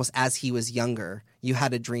it was almost as he was younger. You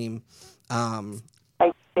had a dream. I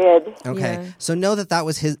did. Okay, Yeah. So know that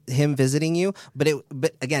was him visiting you, but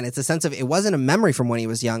again, it's a sense of it wasn't a memory from when he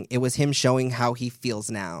was young. It was him showing how he feels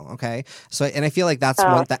now. Okay, so and I feel like that's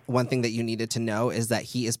one thing that you needed to know is that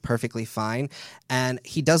he is perfectly fine, and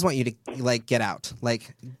he does want you to like get out,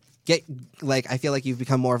 I feel like you've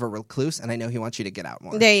become more of a recluse, and I know he wants you to get out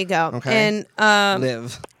more. There you go. Okay. And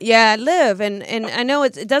live. Yeah, live. And I know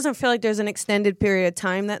it doesn't feel like there's an extended period of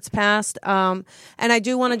time that's passed. And I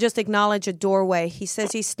do want to just acknowledge a doorway. He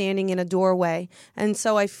says he's standing in a doorway. And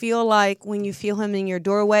so I feel like when you feel him in your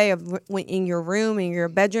doorway, in your room, in your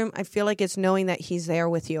bedroom, I feel like it's knowing that he's there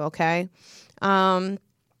with you, okay? And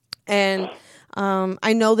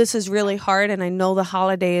I know this is really hard, and I know the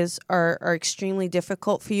holidays are extremely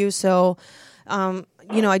difficult for you. So,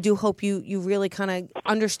 I do hope you really kind of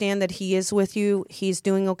understand that he is with you. He's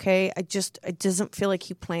doing okay. It doesn't feel like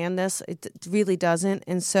he planned this. It really doesn't.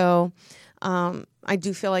 And so I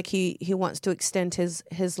do feel like he wants to extend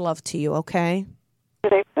his love to you, okay?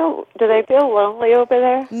 Do they feel lonely over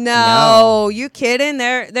there? No, you kidding?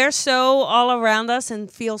 They're so all around us and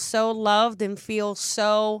feel so loved and feel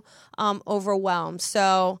so overwhelmed.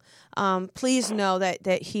 So please know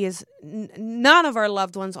that he is none of our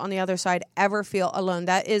loved ones on the other side ever feel alone.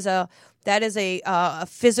 That is a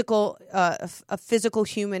physical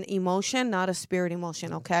human emotion, not a spirit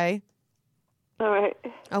emotion. Okay. All right.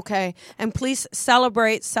 Okay. And please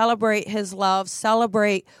celebrate his love,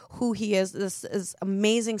 celebrate who he is, this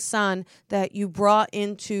amazing son that you brought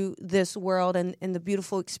into this world and the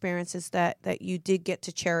beautiful experiences that you did get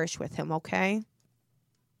to cherish with him, okay?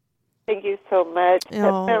 Thank you so much. That's been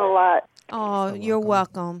a lot. Oh, you're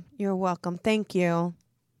welcome. You're welcome. Thank you. All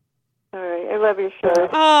right. I love your show.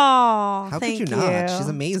 Oh, How thank could you not? She's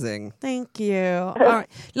amazing. Thank you. All right.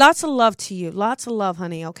 Lots of love to you. Lots of love,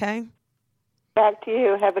 honey, okay? Back to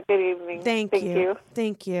you. Have a good evening. Thank you.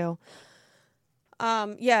 Thank you.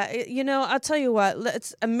 I'll tell you what,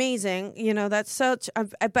 it's amazing. That's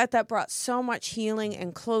I bet that brought so much healing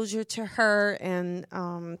and closure to her. And,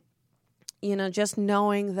 just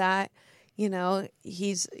knowing that,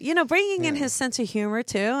 he's, bringing in his sense of humor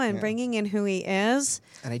too and bringing in who he is.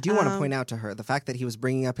 And I do want to point out to her, the fact that he was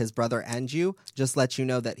bringing up his brother and you just lets you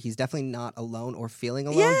know that he's definitely not alone or feeling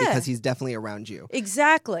alone because he's definitely around you.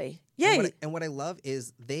 Exactly. Yeah. And what I love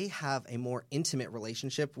is they have a more intimate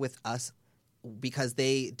relationship with us because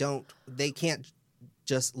they can't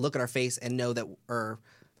just look at our face and know that or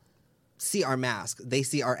see our mask. They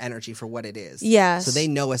see our energy for what it is. Yes. So they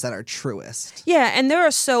know us at our truest. Yeah, and they're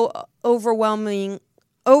so overwhelmingly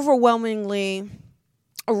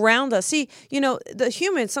around us. See, the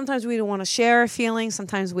humans, sometimes we don't want to share our feelings.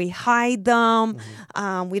 Sometimes we hide them.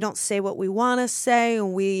 Mm-hmm. We don't say what we want to say.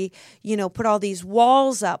 And we, put all these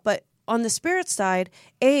walls up. But on the spirit side,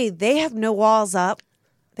 they have no walls up.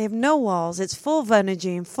 They have no walls. It's full of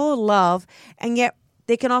energy and full of love. And yet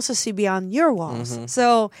they can also see beyond your walls. Mm-hmm.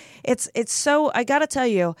 So it's so, I got to tell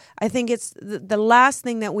you, I think it's the last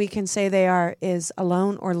thing that we can say they are is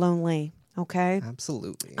alone or lonely. Okay.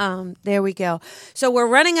 Absolutely. There we go. So we're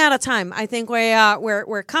running out of time. I think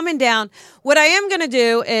we're coming down. What I am going to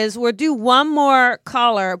do is we'll do one more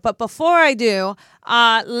caller, but before I do,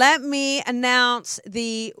 let me announce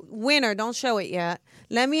the winner. Don't show it yet.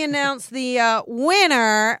 Let me announce the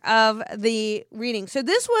winner of the reading. So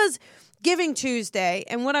this was Giving Tuesday,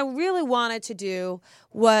 and what I really wanted to do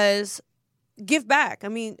was give back. I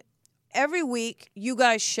mean, every week you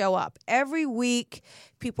guys show up. Every week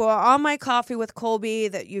people are on My Coffee with Colby,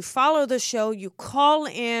 that you follow the show, you call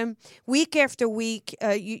in week after week.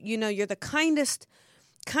 You're the kindest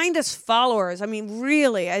followers. I mean,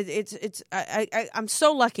 really, I'm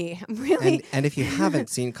so lucky. I'm really. And if you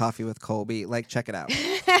haven't seen Coffee with Colby, check it out.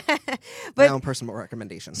 My own personal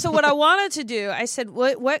recommendation. So what I wanted to do, I said,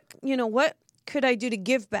 what could I do to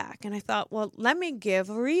give back? And I thought, well, let me give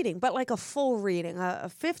a reading, but like a full reading, a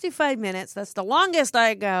 55 minutes. That's the longest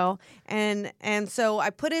I go. And so I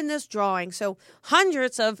put in this drawing. So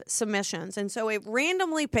hundreds of submissions. And so it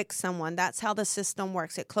randomly picks someone. That's how the system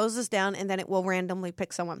works. It closes down and then it will randomly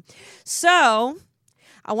pick someone. So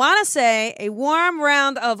I want to say a warm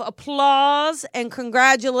round of applause and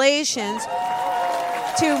congratulations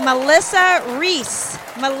to Melissa Reese.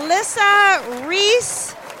 Melissa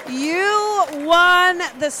Reese, you won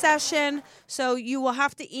the session, so you will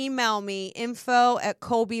have to email me,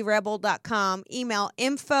 info@colbyrebel.com. Email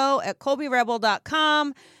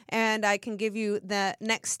info@colbyrebel.com, and I can give you the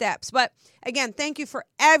next steps. But again, thank you for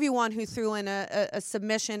everyone who threw in a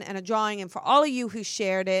submission and a drawing, and for all of you who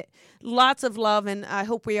shared it. Lots of love, and I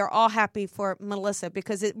hope we are all happy for Melissa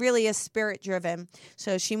because it really is spirit-driven.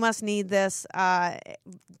 So she must need this,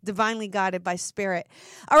 divinely guided by spirit.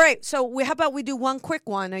 All right, so how about we do one quick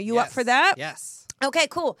one? Are you up for that? Yes. Okay,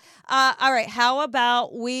 cool. All right, how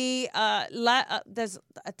about we there's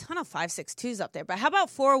a ton of 562s up there, but how about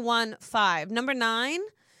 415? Number 9?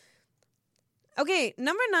 Okay,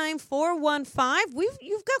 number 9, 415.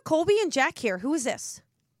 You've got Colby and Jack here. Who is this?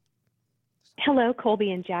 Hello,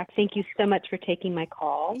 Colby and Jack. Thank you so much for taking my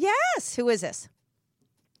call. Yes. Who is this?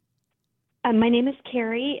 My name is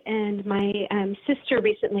Carrie, and my sister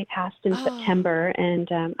recently passed in September, and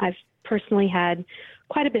I've personally had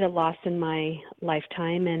quite a bit of loss in my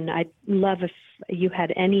lifetime, and I'd love if you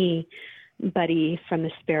had anybody from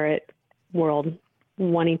the spirit world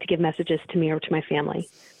wanting to give messages to me or to my family.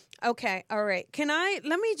 Okay, all right.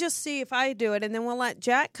 Let me just see if I do it, and then we'll let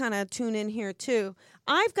Jack kind of tune in here too.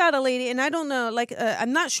 I've got a lady, and I don't know,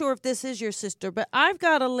 I'm not sure if this is your sister, but I've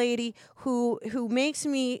got a lady who makes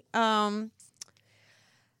me,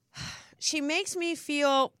 she makes me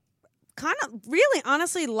feel kind of really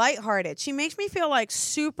honestly lighthearted. She makes me feel like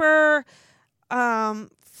super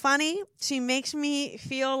funny. She makes me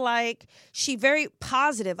feel like she very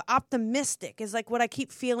positive, optimistic is like what I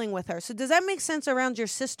keep feeling with her. So does that make sense around your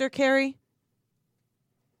sister, Carrie?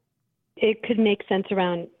 It could make sense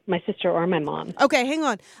around my sister or my mom. Okay, hang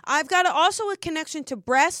on. I've got also a connection to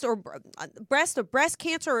breast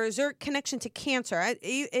cancer, or is there a connection to cancer?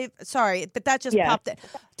 Sorry, but that just popped in.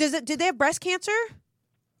 Did they have breast cancer?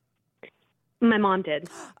 My mom did.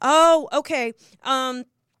 Oh, okay. And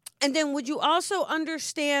then would you also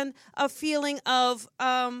understand a feeling of,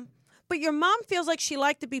 but your mom feels like she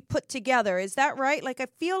liked to be put together. Is that right? Like, I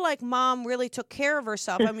feel like mom really took care of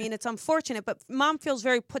herself. I mean, it's unfortunate, but mom feels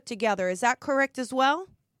very put together. Is that correct as well?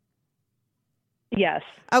 Yes.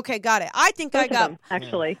 Okay, got it. I think Both I got of them,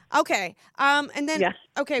 actually. Okay. And then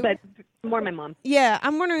okay. But more my mom. Yeah,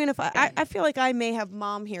 I'm wondering if I feel like I may have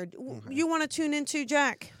mom here. You want to tune into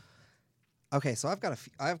Jack? Okay, so I've got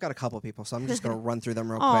a couple of people, so I'm just going to run through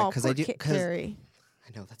them real quick because I do. Carrie.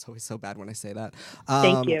 I know that's always so bad when I say that.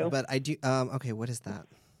 Thank you. But I do. Okay, what is that?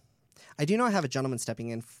 I do know I have a gentleman stepping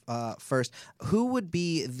in first. Who would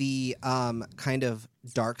be the kind of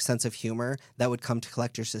dark sense of humor that would come to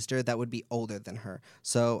collect your sister that would be older than her?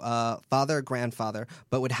 So father or grandfather,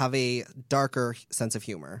 but would have a darker sense of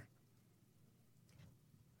humor.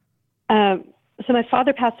 So my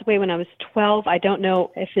father passed away when I was 12. I don't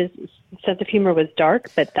know if his sense of humor was dark,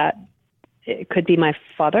 but that it could be my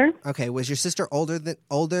father. Okay, was your sister older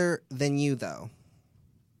than you though?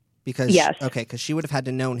 Because yes. Okay, because she would have had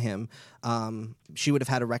to known him. She would have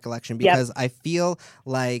had a recollection because I feel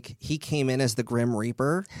like he came in as the Grim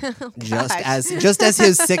Reaper, just as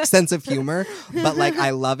his sick sense of humor. But like, I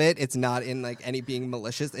love it. It's not in like any being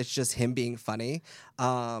malicious. It's just him being funny.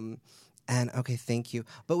 And okay, thank you.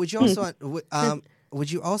 But would you also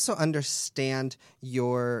would you also understand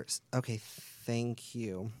your? Okay, thank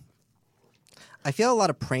you. I feel a lot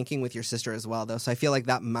of pranking with your sister as well, though. So I feel like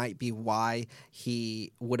that might be why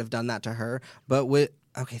he would have done that to her. But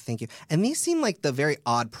okay, thank you. And these seem like the very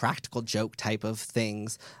odd practical joke type of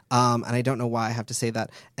things. And I don't know why I have to say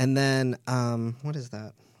that. And then what is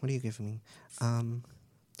that? What are you giving me?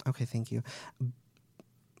 Okay, thank you.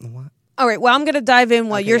 What? All right, well, I'm going to dive in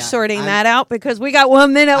while you're sorting that out because we got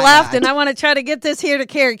 1 minute left, and I want to try to get this here to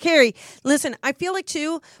Carrie. Carrie, listen, I feel like,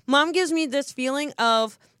 too, Mom gives me this feeling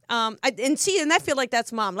of, and I feel like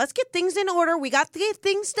that's Mom. Let's get things in order. We got to get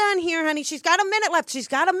things done here, honey. She's got a minute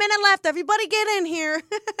left. Everybody get in here.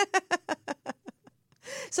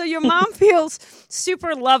 So your mom feels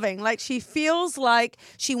super loving. Like she feels like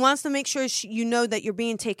she wants to make sure you know that you're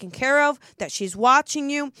being taken care of, that she's watching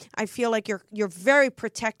you. I feel like you're very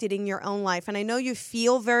protected in your own life. And I know you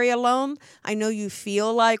feel very alone. I know you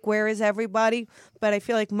feel like, where is everybody? But I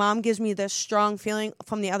feel like Mom gives me this strong feeling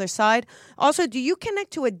from the other side. Also, do you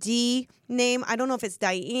connect to a D name? I don't know if it's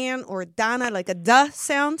Diane or Donna, like a duh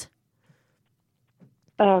sound.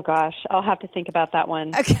 Oh gosh, I'll have to think about that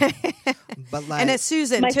one. Okay, but like, and it's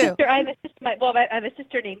Susan my too. Sister, I have a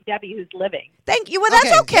sister named Debbie who's living. Thank you. Well,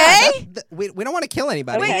 that's okay. Yeah, we don't want to kill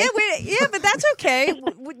anybody. Okay. Yeah, but that's okay.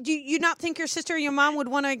 Do you not think your sister or your mom would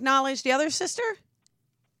want to acknowledge the other sister?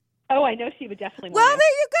 Oh, I know she would definitely. Well, there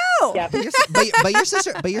you go. Yeah.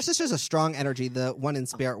 But your sister's a strong energy. The one in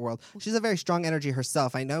spirit world, she's a very strong energy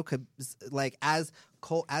herself. I know, like as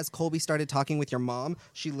Colby started talking with your mom,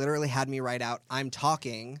 she literally had me write out, "I'm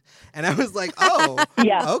talking," and I was like, "Oh,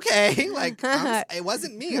 yeah, okay." Like it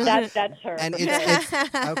wasn't me. That's her. And it's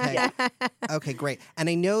okay. Yeah. Okay, great. And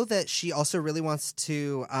I know that she also really wants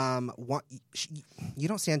to you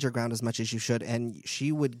don't stand your ground as much as you should, and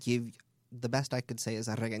she would give. The best I could say is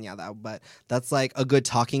a regañada, but that's like a good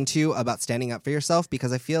talking to about standing up for yourself,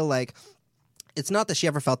 because I feel like it's not that she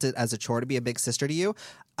ever felt it as a chore to be a big sister to you.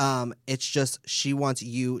 It's just she wants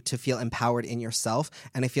you to feel empowered in yourself,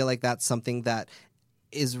 and I feel like that's something that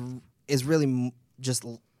is really just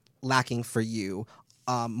lacking for you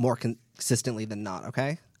more consistently than not.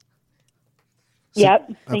 Okay.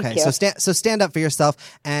 Yep. Thank okay. you. So stand up for yourself,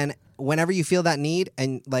 and whenever you feel that need,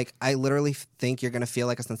 and like I literally think you're gonna feel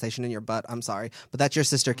like a sensation in your butt. I'm sorry, but that's your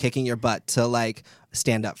sister kicking your butt to like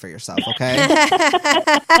stand up for yourself. Okay.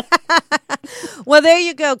 Well, there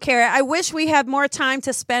you go, Carrie. I wish we had more time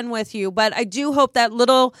to spend with you, but I do hope that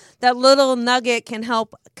little nugget can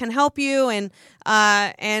help you. And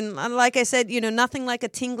like I said, nothing like a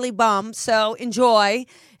tingly bum. So enjoy,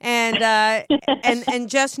 and and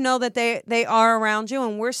just know that they are around you,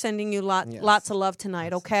 and we're sending you lots of love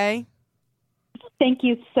tonight. Okay. Thank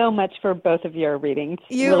you so much for both of your readings.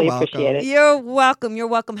 You're really welcome. Appreciate it. You're welcome. You're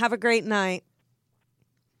welcome. Have a great night.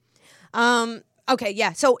 Okay,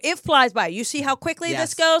 yeah. So it flies by. You see how quickly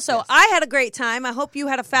this goes? So I had a great time. I hope you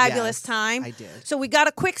had a fabulous time. I did. So we got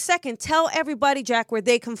a quick second. Tell everybody, Jack, where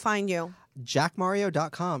they can find you.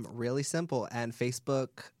 JackMario.com, really simple, and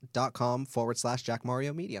Facebook.com/Jack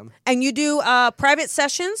Mario Medium. And you do private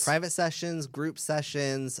sessions? Private sessions, group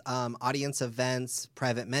sessions, audience events,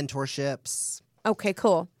 private mentorships. Okay,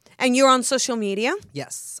 cool. And you're on social media?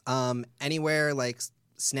 Yes. Anywhere like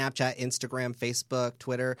Snapchat, Instagram, Facebook,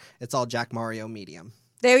 Twitter, it's all Jack Mario Medium.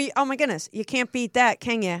 Oh my goodness, you can't beat that,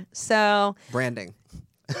 can you? So branding.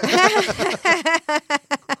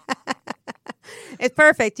 It's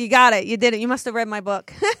perfect. You got it. You did it. You must have read my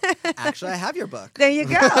book. Actually, I have your book. There you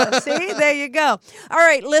go. See? There you go. All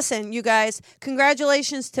right. Listen, you guys,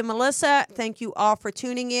 congratulations to Melissa. Thank you all for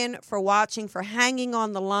tuning in, for watching, for hanging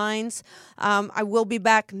on the lines. I will be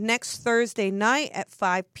back next Thursday night at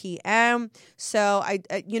 5 p.m. So,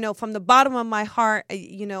 from the bottom of my heart,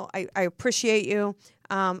 I appreciate you.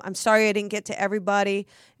 I'm sorry I didn't get to everybody,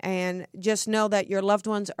 and just know that your loved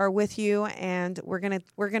ones are with you, and we're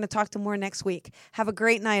gonna talk to more next week. Have a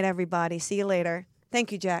great night, everybody. See you later.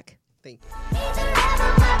 Thank you, Jack. Thank you.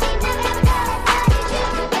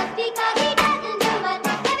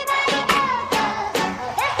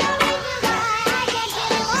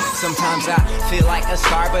 Sometimes I feel like a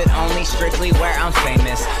star, but only strictly where I'm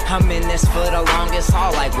famous. I'm in this for the longest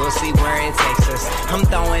haul, like we'll see where it takes us. I'm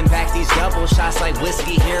throwing back these double shots like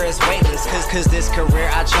whiskey here is weightless. Cause this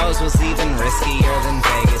career I chose was even riskier than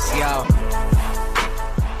Vegas, yo.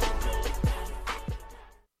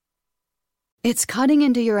 It's cutting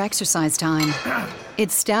into your exercise time.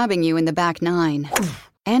 It's stabbing you in the back nine.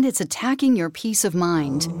 And it's attacking your peace of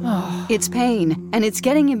mind. It's pain, and it's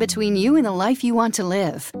getting in between you and the life you want to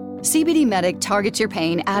live. CBD Medic targets your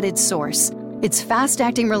pain at its source. It's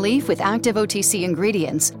fast-acting relief with active OTC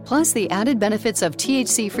ingredients, plus the added benefits of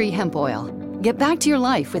THC-free hemp oil. Get back to your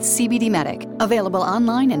life with CBD Medic, available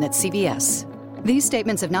online and at CVS. These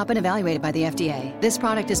statements have not been evaluated by the FDA. This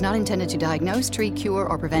product is not intended to diagnose, treat, cure,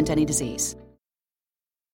 or prevent any disease.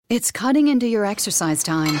 It's cutting into your exercise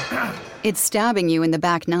time. It's stabbing you in the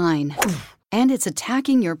back nine. And it's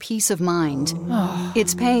attacking your peace of mind.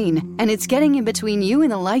 It's pain, and it's getting in between you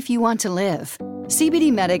and the life you want to live.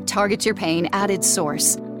 CBD Medic targets your pain at its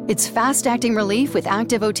source. It's fast-acting relief with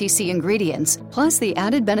active OTC ingredients, plus the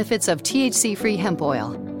added benefits of THC-free hemp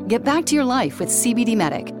oil. Get back to your life with CBD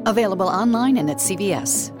Medic, available online and at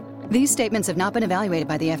CVS. These statements have not been evaluated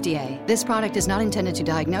by the FDA. This product is not intended to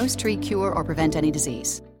diagnose, treat, cure, or prevent any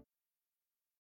disease.